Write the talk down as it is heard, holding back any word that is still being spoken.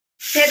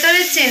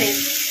ভেতরের চেনে।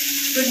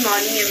 Good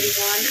morning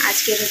everyone.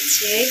 আজকে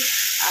হচ্ছে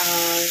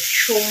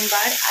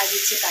সোমবার, আজ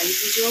হচ্ছে কালী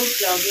পুজো।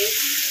 ব্লগে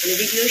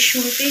ভিডিওর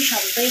শুরুতেই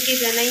সবাইকে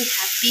জানাই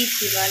হ্যাপি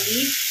দিওয়ালি।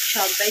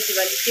 সবাই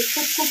দিওয়ালিতে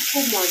খুব খুব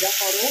খুব মজা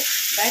করো,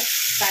 বাট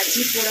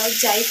বাজি পোড়াও,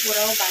 যাই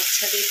পোড়াও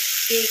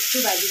বাচ্চাদেরকে একটু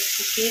বাজির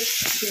থেকে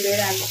দূরে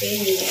রাখবে,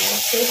 নিজেরা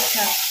সেফ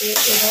থাকবে।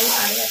 এবং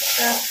আরও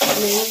একটা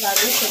মেন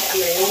কারণ, সেটা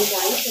মেন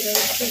পয়েন্ট, সেটা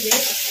হচ্ছে যে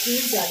একটু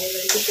যাদের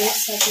বাড়িতে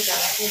পেটস আছে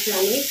তারা তো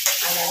জানে,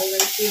 আর যাদের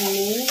বাড়িতে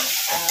নেই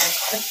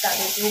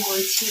তাদেরকেও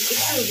বলছি একটু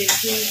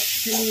ওদেরকে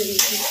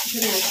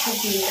একটুখানি আজকের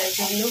দিনটার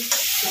জন্য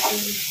একটু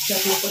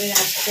যত্ন করে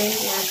রাখবেন।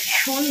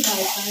 ভীষণ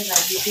ভয় পায়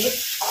বাজিতে।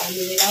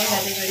 নিজেরাও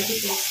যাদের বাড়িতে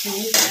পেটস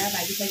নেই তারা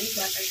বাজি ফাজি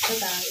কাটাচ্ছে,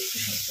 তারা একটু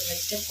শক্ত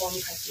বাজিটা কম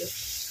খাচ্ছে।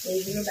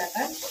 এইগুলো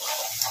ব্যাপার।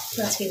 তো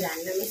আজকে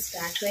রান্না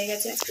স্টার্ট হয়ে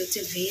গেছে। আজকে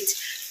হচ্ছে ভেজ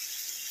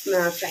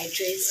ফ্রাইড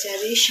রাইস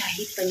যাবে,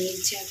 শাহি পনির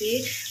যাবে,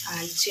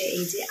 আর হচ্ছে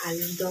এই যে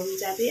আলুর দম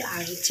যাবে,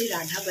 আর হচ্ছে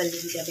রাধা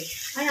বাল্লি যাবে,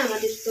 আর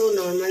আমাদের তো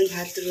নর্মাল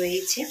ভাত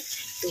রয়েছে।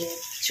 তো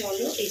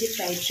চলো, এই যে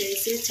ফ্রাইড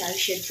রাইসের চাল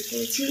সেদ্ধ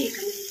করেছি,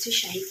 এখানে হচ্ছে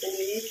শাহি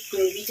পনিরের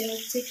গ্রেভিটা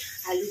হচ্ছে,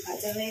 আলু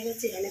ভাজা হয়ে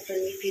গেছে, এখানে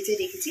পনির ভেজে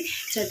রেখেছি,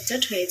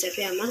 চটচট হয়ে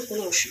যাবে, আমার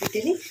কোনো অসুবিধে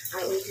নেই।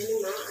 আর ওই জন্য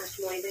মা আট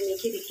ময়দা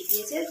মেখে রেখে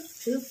দিয়েছে,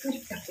 শুধু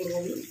পুরটা করবো,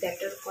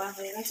 ব্যাটার করা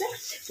হয়ে গেছে,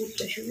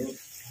 পুরটা শুধু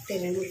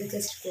তেলের মধ্যে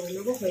জাস্ট করে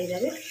নেবো, হয়ে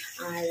যাবে।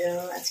 আর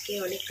আজকে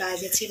অনেক কাজ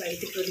আছে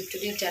বাড়িতে, প্রদীপ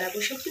টদীপ জ্বালাবো,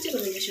 সব কিছু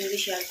তোমাদের সঙ্গে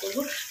শেয়ার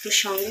করবো। তো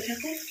সঙ্গে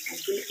থাকো,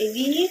 আজকে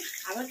এগিয়ে নিয়ে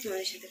আবার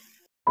তোমাদের সাথে।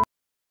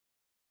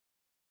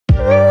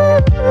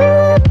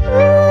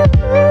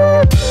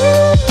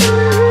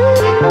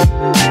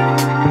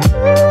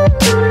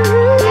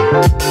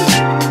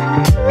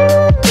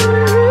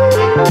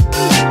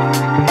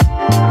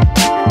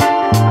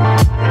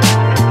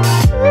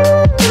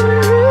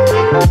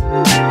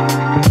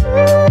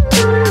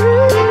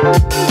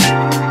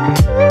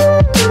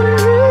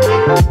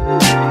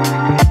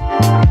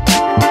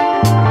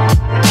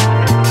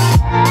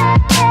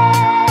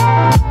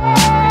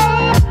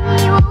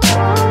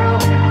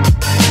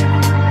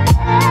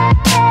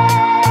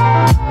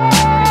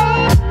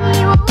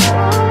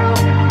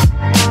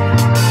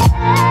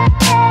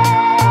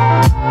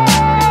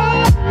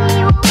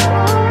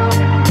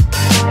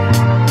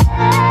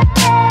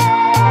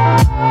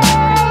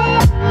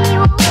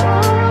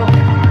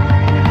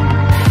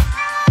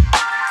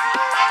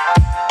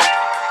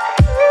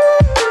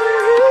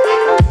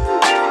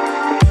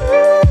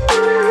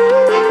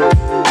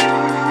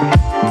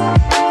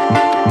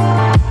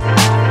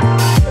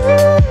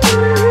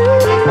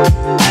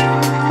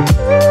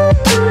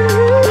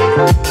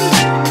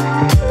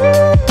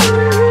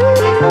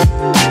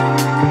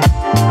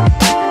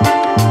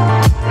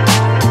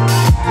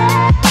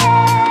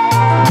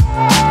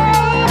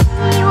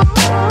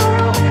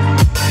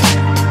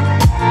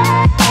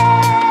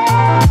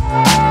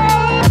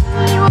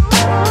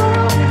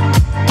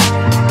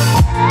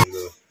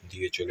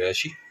 চলে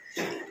আসি।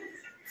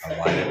 আর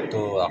বাইরের তো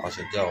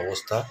আকাশের যা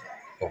অবস্থা,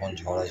 কখন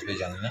ঝড় আসবে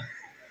জানি না।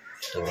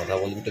 তো কথা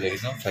বলতে একটু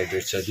দেখেছিলাম ফ্রাইড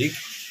রাইসটা দিক,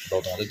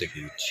 ওটাও তোমাদের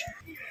দেখিয়ে দিচ্ছি।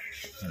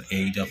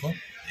 এই দেখো,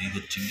 এই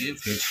হচ্ছে গিয়ে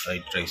ভেজ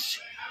ফ্রাইড রাইস।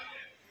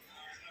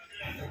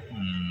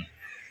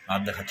 আর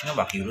দেখাচ্ছি না,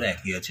 বাকিগুলো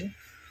একই আছে,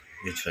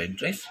 ভেজ ফ্রাইড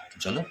রাইস।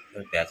 চলো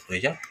এবার প্যাক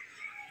হয়ে যাক,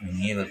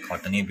 নিয়ে এবার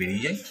খাবারটা নিয়ে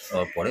বেরিয়ে যাই,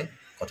 তারপর পরে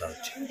কথা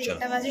হচ্ছে। চলো,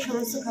 1টা বাজে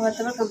সমস্ত খাবার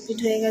দাবার কমপ্লিট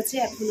হয়ে গেছে।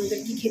 এখন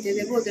ওদেরকে খেতে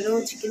দেবো, ওদেরও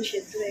চিকেন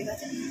সেদ্ধ হয়ে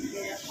গেছে।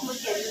 আমার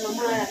ক্যারি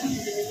মামা আর এখন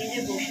দুজনে মিলে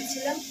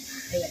বসেছিলাম।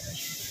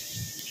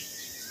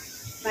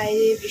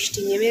 বাইরে বৃষ্টি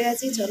নেমে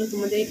গেছে। চলো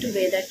তোমাদের একটু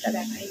ওয়েদারটা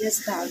দেখাই,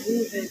 জাস্ট দারুণ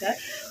ওয়েদার।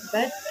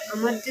 বাট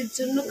আমাদের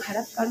জন্য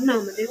খারাপ, কারণ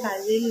আমাদের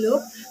কাজের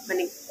লোক,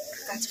 মানে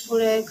কাজ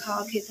করে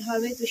খাওয়া খেতে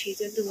হবে, তো সেই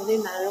জন্য আমাদের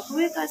নানা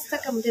রকমের কাজ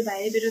থাকে, আমাদের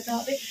বাইরে বেরোতে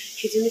হবে।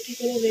 সেই জন্য কী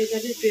করে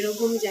ওয়েদারের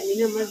বেরোবো আমি জানি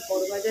না। আমার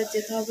বড় বাজার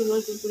যেতে হবে,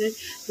 আমার কুকুরের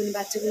মানে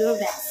বাচ্চাগুলোর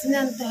ভ্যাকসিন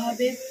আনতে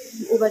হবে,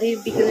 ও বাড়ির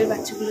বিকেলের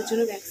বাচ্চাগুলোর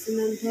জন্য ভ্যাকসিন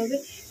আনতে হবে।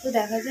 তো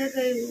দেখা যাক,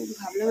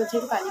 ভাবলাম আজকে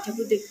একটু কালী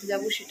ঠাকুর দেখতে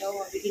যাবো, সেটাও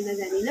হবে কি না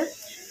জানি না।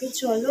 তো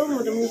চলো,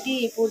 মোটামুটি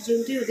এই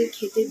পর্যন্তই, ওদের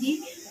খেতে দিই।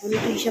 এখন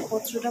একটু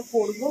হিসাবপত্রটা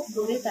করবো,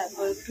 করে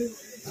তারপর একটু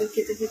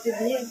খেতে খেতে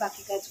দিয়ে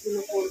বাকি কাজগুলো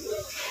করবো।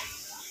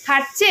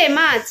 খাচ্ছে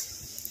মাছ?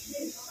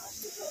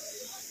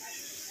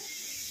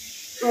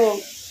 ও,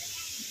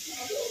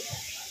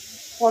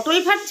 পটল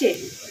খাচ্ছে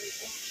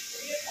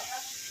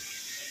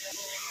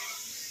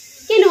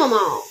কেন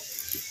মামা?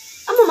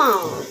 মামা,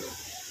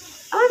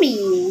 আমি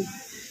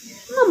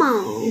মামা,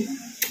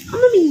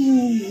 আমি।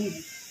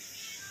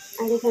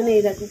 আর এখানে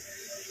এই দেখো,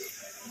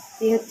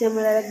 এই হচ্ছে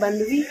আমার আর এক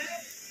বান্ধবী,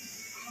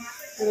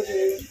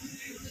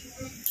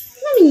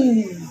 মামি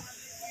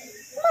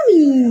মামি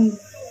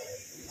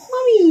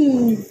মামি।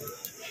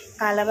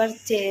 কাল আবার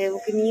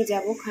ওকে নিয়ে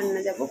যাব,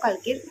 খান্না যাব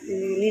কালকে,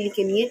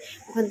 লিলিকে নিয়ে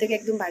ওখান থেকে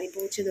একদম বাড়ি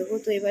পৌঁছে দেবো।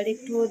 তো এবার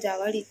একটু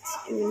যাওয়ার ইচ্ছে,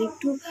 মানে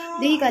একটু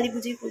দেখি কালী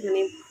পুজোয়,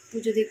 মানে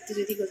পুজো দেখতে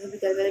যদি কোথাও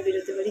বিকালবেলা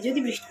বেরোতে পারি, যদি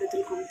বৃষ্টি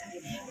বাদল কম থাকে,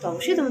 তো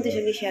অবশ্যই তোমাদের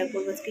সঙ্গে শেয়ার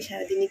করবো আজকে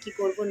সারাদিনে কী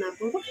করবো না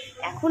করবো।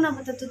 এখন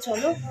আপাতত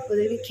চলো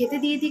ওদেরকে খেতে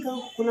দিয়ে দিই,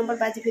 কখন আবার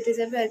বাজি ফেটে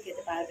যাবে আর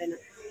খেতে পারবে না।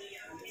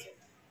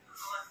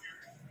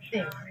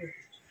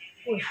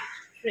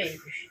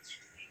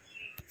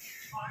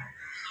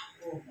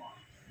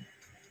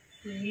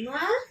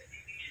 মা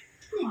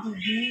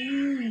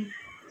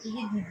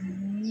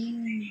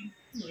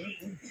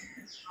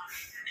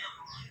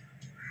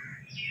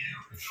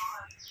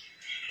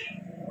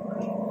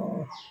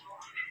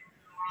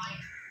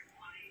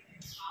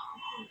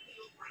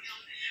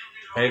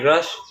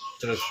গ্রাস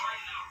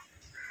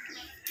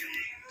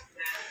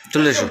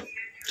চলে এসো,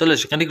 চলে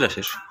এসো, ক্যান্ডি ক্রাশ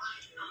এসো,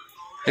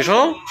 এসো।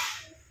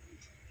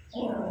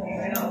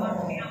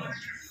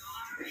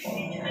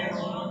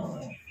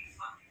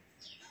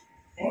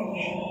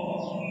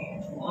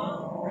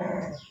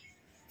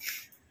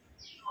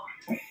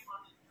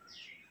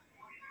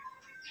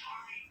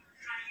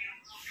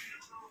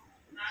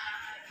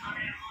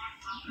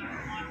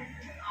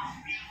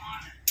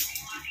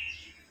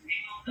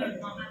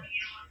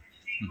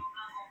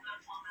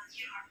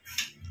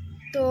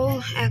 তো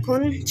এখন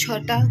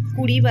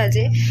 6:20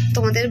 বাজে।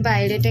 তোমাদের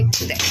বাইরেটা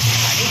একটু দেখো,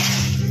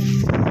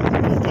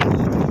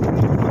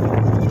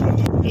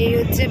 এই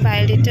হচ্ছে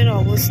বাইরেটার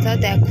অবস্থা।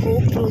 দেখো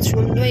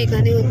প্রচন্ড,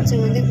 এখানে হচ্ছে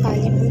আমাদের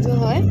কালী পুজো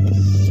হয়,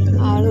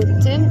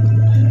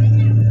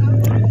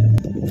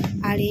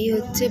 আর এই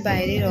হচ্ছে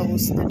বাইরের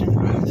অবস্থাটা।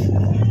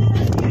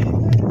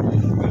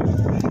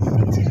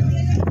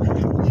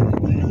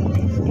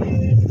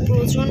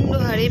 প্রচণ্ড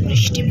হারে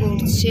বৃষ্টি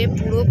পড়ছে,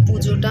 পুরো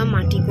পুজোটা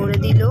মাটি করে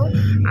দিল।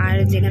 আর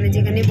যেখানে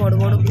যেখানে বড়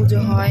বড় পুজো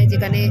হয়,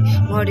 যেখানে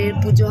ঘরের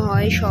পুজো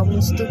হয়,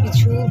 সমস্ত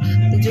কিছু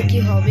পুজো কি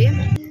হবে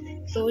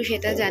তো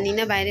সেটা জানি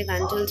না। বাইরে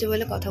গান চলছে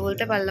বলে কথা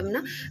বলতে পারলাম না,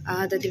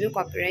 তাদের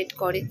কপিরাইট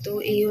করে। তো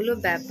এই হলো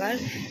ব্যাপার।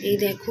 এই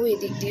দেখো,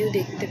 এদিক দিয়েও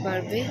দেখতে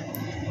পারবে,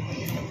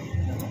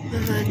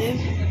 মানে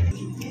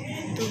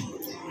তো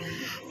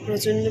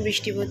প্রচণ্ড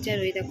বৃষ্টি পড়ছে। আর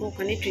ওই দেখো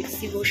ওখানে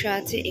ট্রিক্সি বসে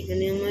আছে,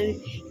 এখানে আমার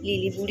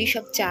লিলি বুড়ি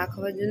সব চা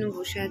খাওয়ার জন্য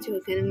বসে আছে,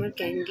 ওখানে আমার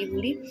ক্যান্ডি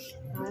বুড়ি।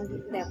 আর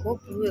দেখো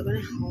পুরো এখানে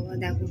হাওয়া,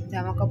 দেখো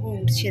জামা কাপড়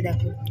উঠছে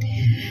দেখো।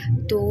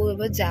 তো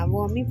এবার যাবো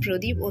আমি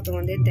প্রদীপ ও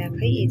তোমাদের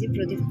দেখাই। এই যে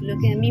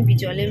প্রদীপগুলোকে আমি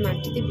জলের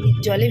মাটিতে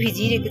জলে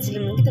ভিজিয়ে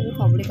রেখেছিলাম নাকি, তারপর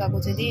খবরের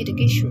কাগজে দিয়ে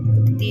এটাকে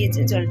শুকোতে দিয়েছে,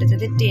 জলটা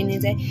যাতে টেনে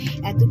যায়।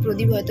 এত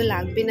প্রদীপ হয়তো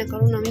লাগবে না,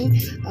 কারণ আমি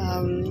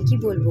কি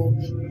বলবো,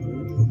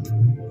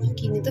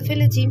 কিনে তো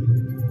ফেলেছি।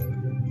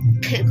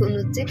 এখন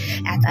হচ্ছে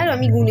আর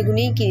আমি গুনে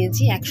গুনেই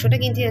কিনেছি, 100টা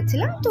কিনতে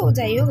যাচ্ছিলাম, তো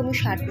যাই হোক আমি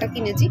 60টা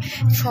কিনেছি।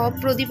 সব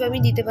প্রদীপ আমি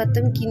দিতে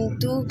পারতাম,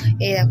 কিন্তু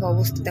এই দেখো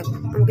অবস্থা, দেখো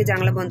আমাকে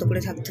জানলা বন্ধ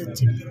করে থাকতে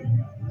হচ্ছে।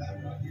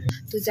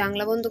 তো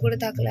জানলা বন্ধ করে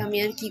থাকলে আমি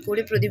আর কি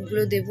করে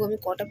প্রদীপগুলো দেবো, আমি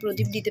কটা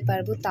প্রদীপ দিতে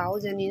পারবো তাও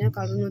জানি না,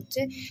 কারণ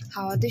হচ্ছে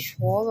হাওয়াতে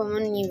সব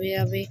আমার নিভে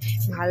যাবে।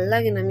 ভাল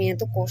লাগে না, আমি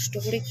এত কষ্ট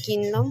করে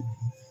কিনলাম।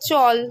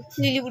 চল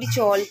লিলিবুড়ি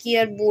চল, কি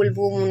আর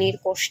বলবো মনের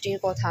কষ্টের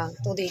কথা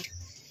তোদের।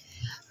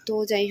 তো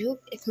যাই হোক,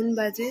 এখন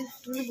বাজে,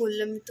 তুমি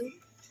বললাম তো,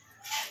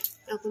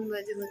 এখন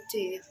বাজে হচ্ছে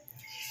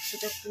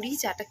 7:20।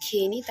 চাটা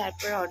খেয়ে নিই,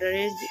 তারপর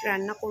অর্ডারের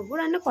রান্না করবো,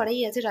 রান্না করাই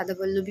আছে,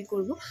 রাধাবল্লভী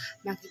করবো।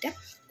 বাকিটা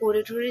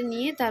করে ঠরে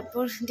নিয়ে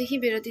তারপর দেখি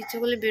বেরোতে ইচ্ছে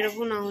করলে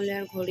বেরোবো, না হলে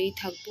আর ঘরেই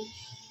থাকবো।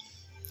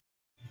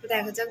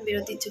 দেখা যাক,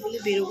 বেরোতে ইচ্ছে করলে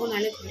বেরোবো,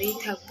 নাহলে ঘরেই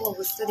থাকবো।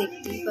 অবস্থা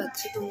দেখতেই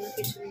পাচ্ছি তোমরা,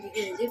 পেছন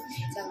দিকে এই যে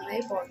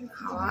জানলায়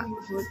হাওয়া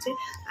হচ্ছে,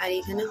 আর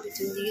এখানে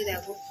পেছন দিকে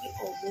দেখো কি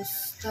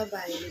অবস্থা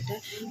বাইরেটা,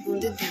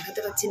 আমাদের দেখাতে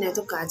পাচ্ছি না এত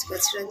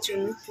গাছগাছড়ার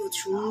জন্য।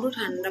 প্রচণ্ড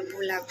ঠান্ডা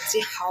লাগছে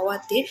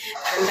হাওয়াতে,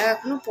 ঠান্ডা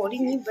এখনো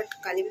পড়েনি, বাট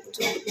কালী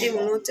পুজো করতে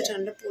মনে হচ্ছে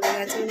ঠান্ডা পড়ে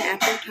গেছে, মানে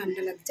এত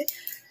ঠান্ডা লাগছে।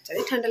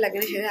 যাদের ঠান্ডা লাগে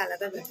না সেটা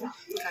আলাদা ব্যাপার,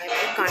 গায়ে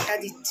কাঁটা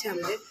দিচ্ছে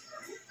আমাদের।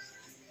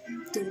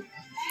 তো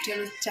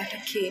চলো চাটা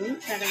খেয়ে নিই,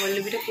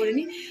 রাধাবল্লভীটা করে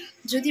নিই,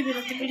 যদি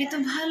বেরোতে পারি তো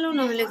ভালো,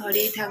 নাহলে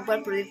ঘরেই থাকবো। আর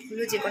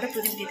প্রদীপগুলো যে কটা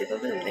প্রদীপ দিতে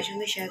পারবো তোমাদের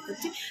সঙ্গে শেয়ার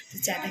করছি। তো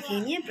চাটা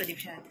খেয়ে নিয়ে প্রদীপ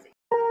সারাতে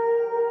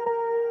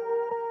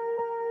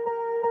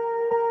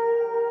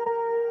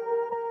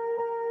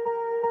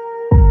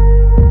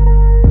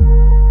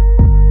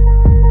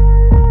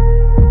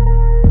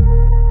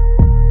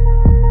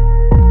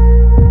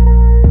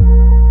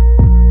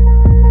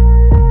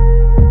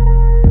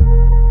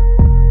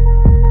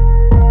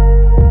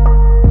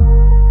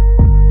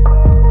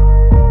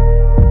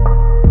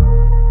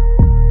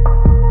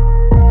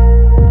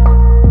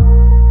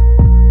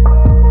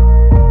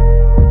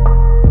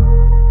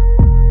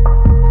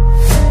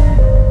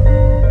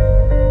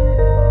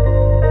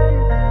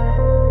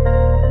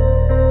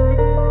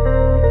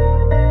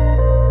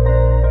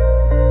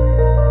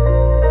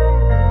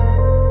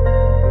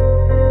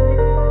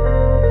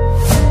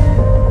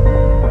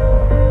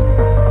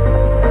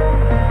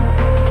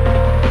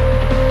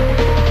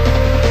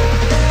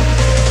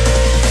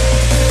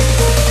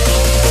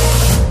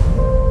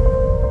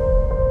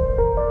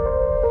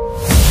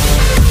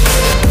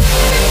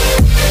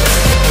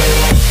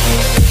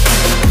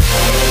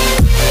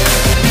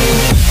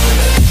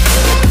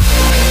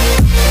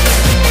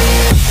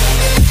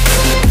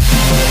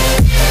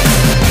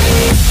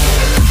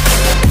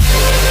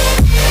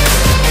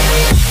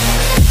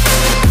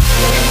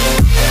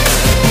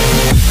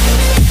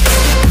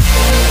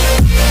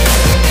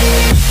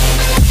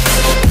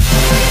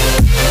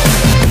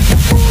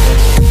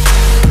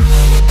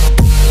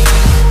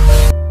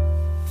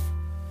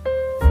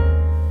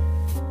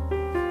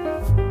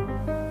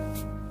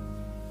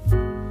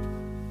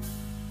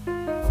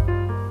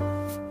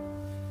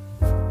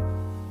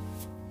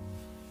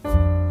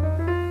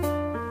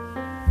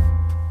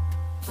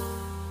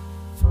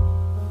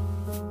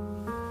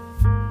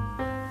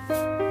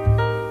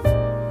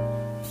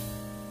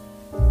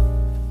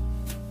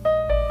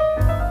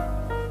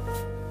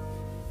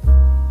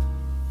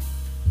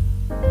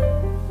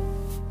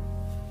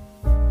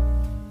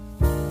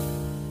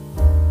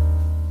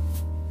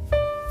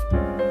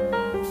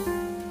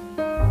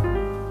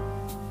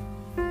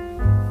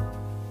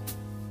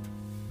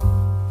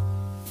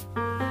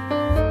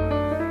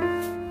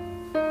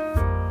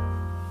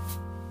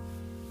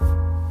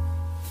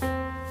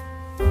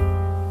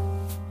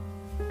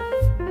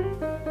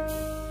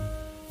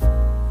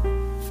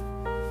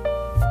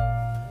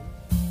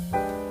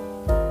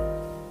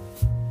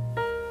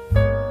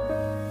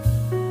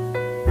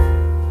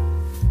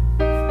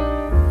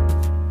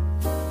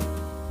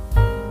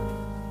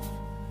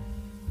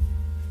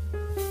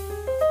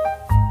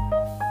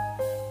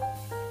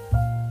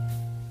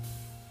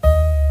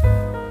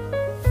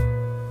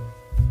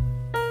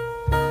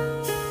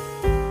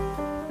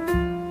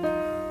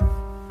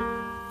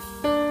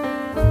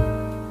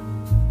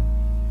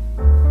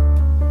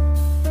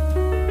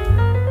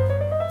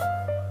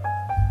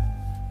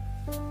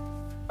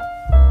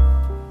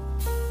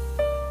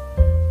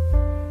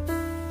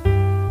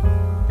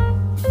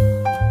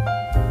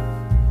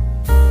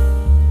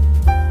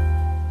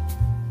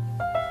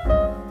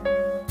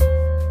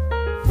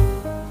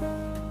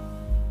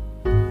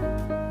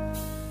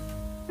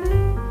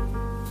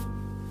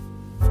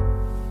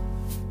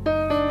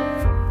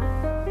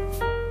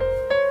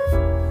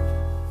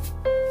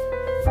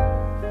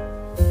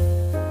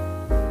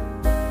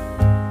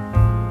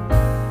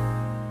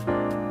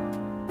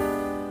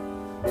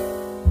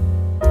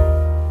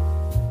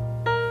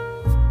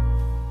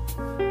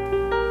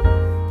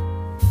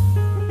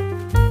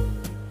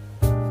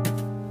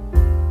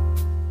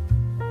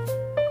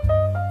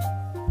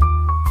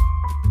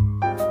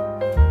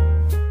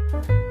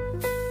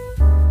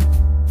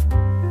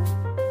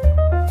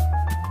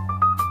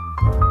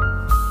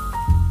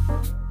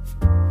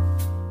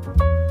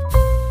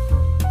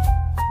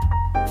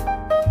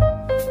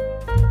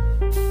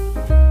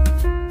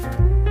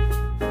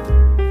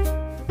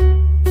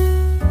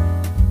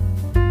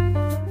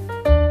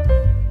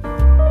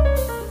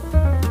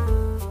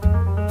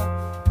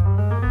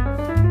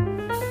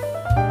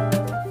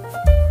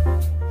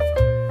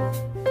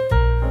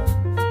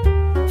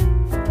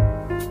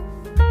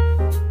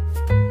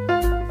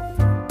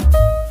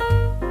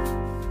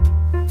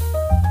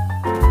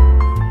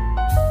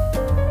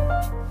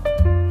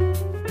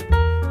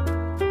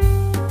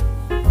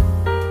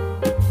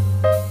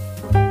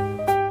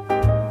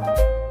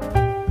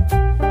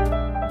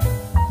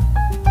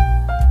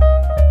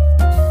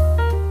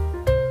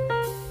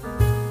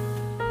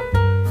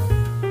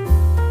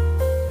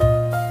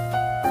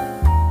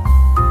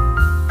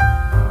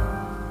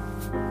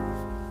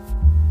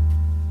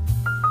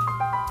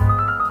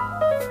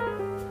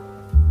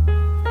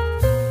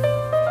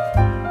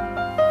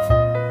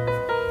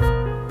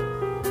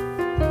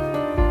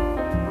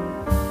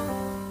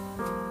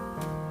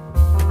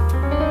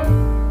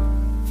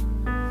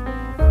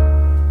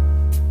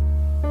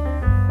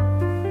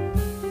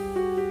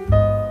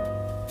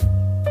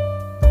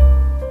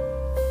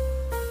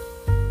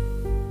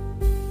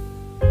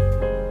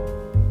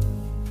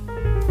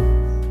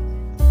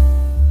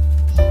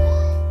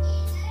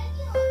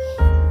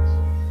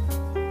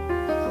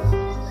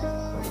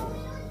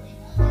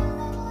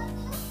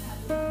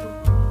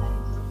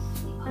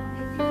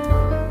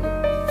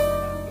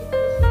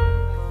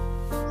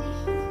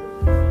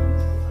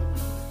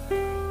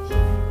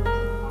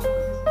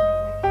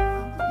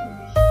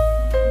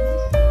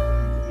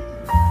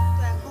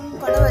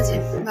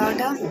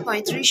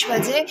 9:35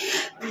 বাজে।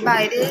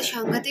 বাইরে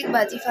সাংঘাতিক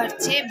বাজি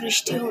ফাটছে,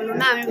 বৃষ্টি হলো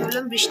না। আমি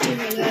ভাবলাম বৃষ্টি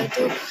হলে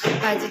হয়তো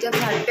বাজিটা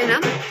ফাটবে না,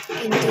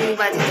 কিন্তু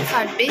বাজি তো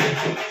ফাটবেই।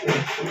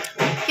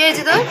 কি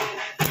হয়েছে তো?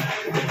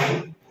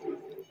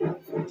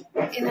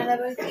 এনার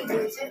আবার কি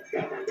হয়েছে?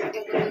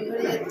 এখন ওই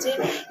ঘরে যাচ্ছে,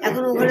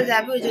 এখন ও ঘরে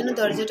যাবে, ওই জন্য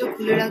দরজাটা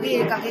খুলে রাখে।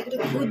 কাকে একটা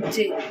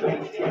খুঁজছে।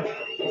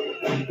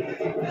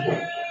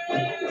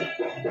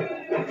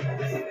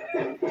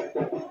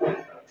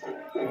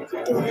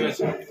 তো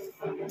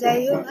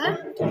যাই হোক,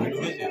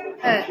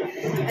 হ্যাঁ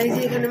এই যে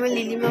এখানে আমার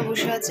লিলিমা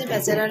বসে আছে,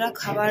 বেচারারা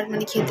খাবার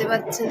মানে খেতে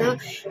পাচ্ছে না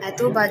এত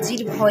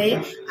বাজির ভয়ে।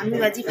 আমি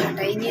বাজি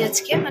ফাটাইনি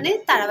আজকে, মানে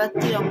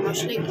তারাবাতি, রং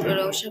মশলা,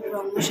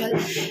 রং মশাল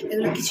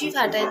এগুলো কিছুই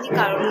ফাটাইনি,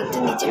 কারণ হচ্ছে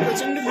নিচে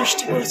প্রচণ্ড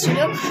বৃষ্টি পড়ছিল,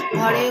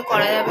 ঘরে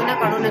করা যাবে না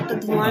কারণ একটা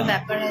ধোঁয়ার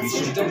ব্যাপার আছে।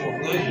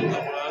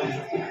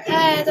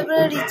 হ্যাঁ, তারপরে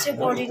আর ইচ্ছে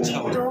পড়েনি,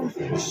 তো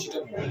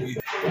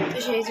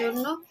সেই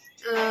জন্য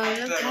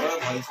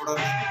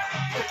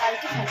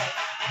কালকে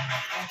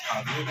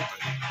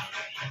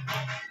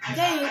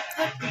যাই হোক,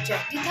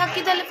 যদি থাকি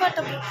তাহলে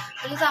ফাটাবো,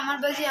 তাহলে তো আমার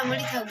বাজি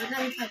আমারই থাকবে না,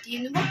 আমি ফাটিয়ে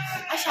নেবো।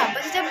 আর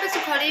সাববাজি টাববাজি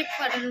ঘরেই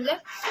ফাটানো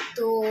যায়,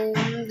 তো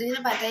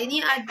ফাটাইনি।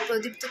 আর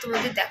প্রদীপ তো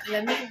তোমাদের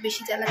দেখালামই,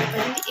 বেশি জ্বালাতে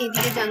পারিনি,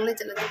 এইদিকে জানলায়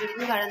জ্বালাতে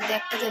পারিনি, বারান্দায়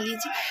একটা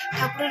জ্বালিয়েছি,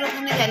 ঠাকুরের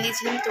ওখানে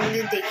জ্বালিয়েছিলাম,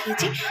 তোমাদের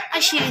দেখিয়েছি,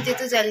 আর সিঁড়িতে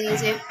তো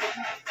জ্বালিয়েছে,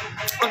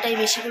 ওটাই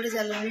বেশি করে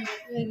জ্বালানো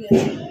হয়ে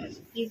গেছে।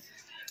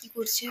 কি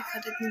করছে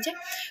খাটের নিচে?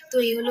 তো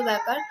এই হলো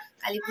ব্যাপার।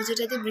 কালী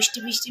পুজোটাতে বৃষ্টি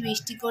বৃষ্টি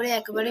বৃষ্টি করে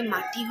একেবারে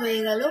মাটি হয়ে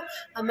গেল।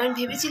 আমার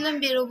ভেবেছিলাম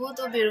বেরোবো,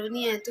 তো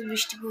বেরোনি, এত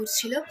বৃষ্টি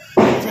পড়ছিল।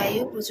 যাই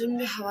হোক, প্রচন্ড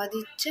হাওয়া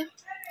দিচ্ছে।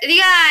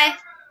 এদিকে আয়,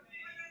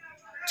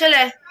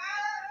 চলে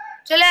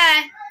চলে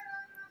আয়।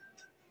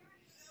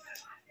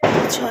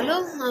 চলো,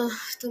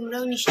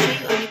 তোমরাও নিশ্চয়ই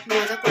অনেক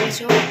মজা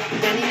করেছো।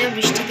 জানি না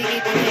বৃষ্টি থেকে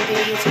কোথায়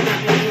বেরিয়েছে না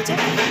বেরিয়েছে,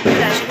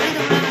 আশা করি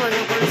তোমরা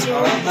মজা করেছো।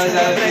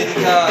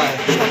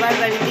 সবার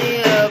বাড়িতে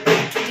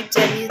প্রদীপ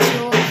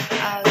জ্বালিয়েছো।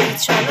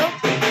 চলো,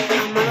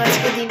 আমারও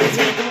আজকে দিনটা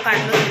যেরকম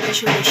কাটলো তোমাদের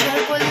সঙ্গে শেয়ার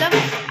করলাম।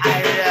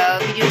 আর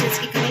ভিডিওটা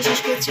আজকে এখানেই শেষ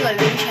করছি।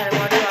 অলরেডি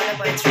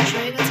 12:30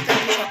 হয়ে গেছে,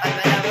 কালকে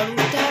সকালবেলা আবার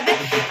উঠতে হবে।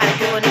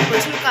 কালকে অনেক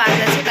প্রচুর কাজ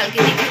আছে, কালকে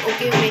দেখি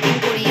ওকে মিটিং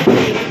করিয়ে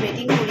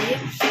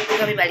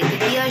ওকে আমি বাড়িতে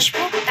দিয়ে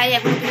আসবো, তাই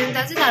এখন পর্যন্ত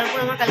আছে। তার উপর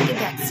আমার কালকে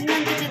ভ্যাকসিন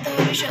আনতে যেতে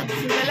হবে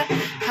দুপুরবেলা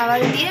খাবার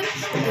দিয়ে।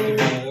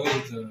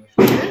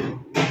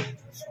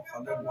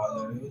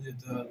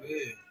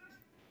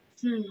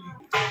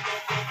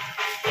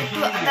 একটু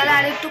তাহলে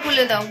আর একটু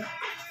খুলে দাও।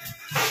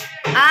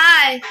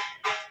 আয়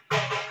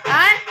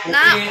আয়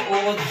না,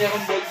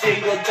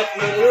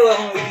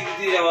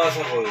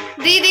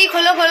 দিদি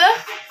খোলো খোলো,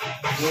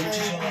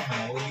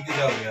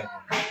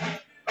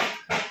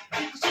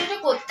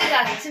 করতে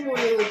যাচ্ছে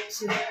মনে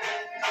হচ্ছে।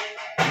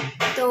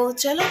 তো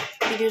চলো,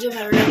 ভিডিওটা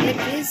ভালো লাগলে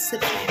প্লিজ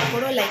সাবস্ক্রাইব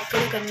করো, লাইক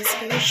করো, কমেন্টস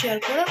করো, শেয়ার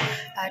করো।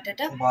 আর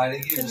টাটা।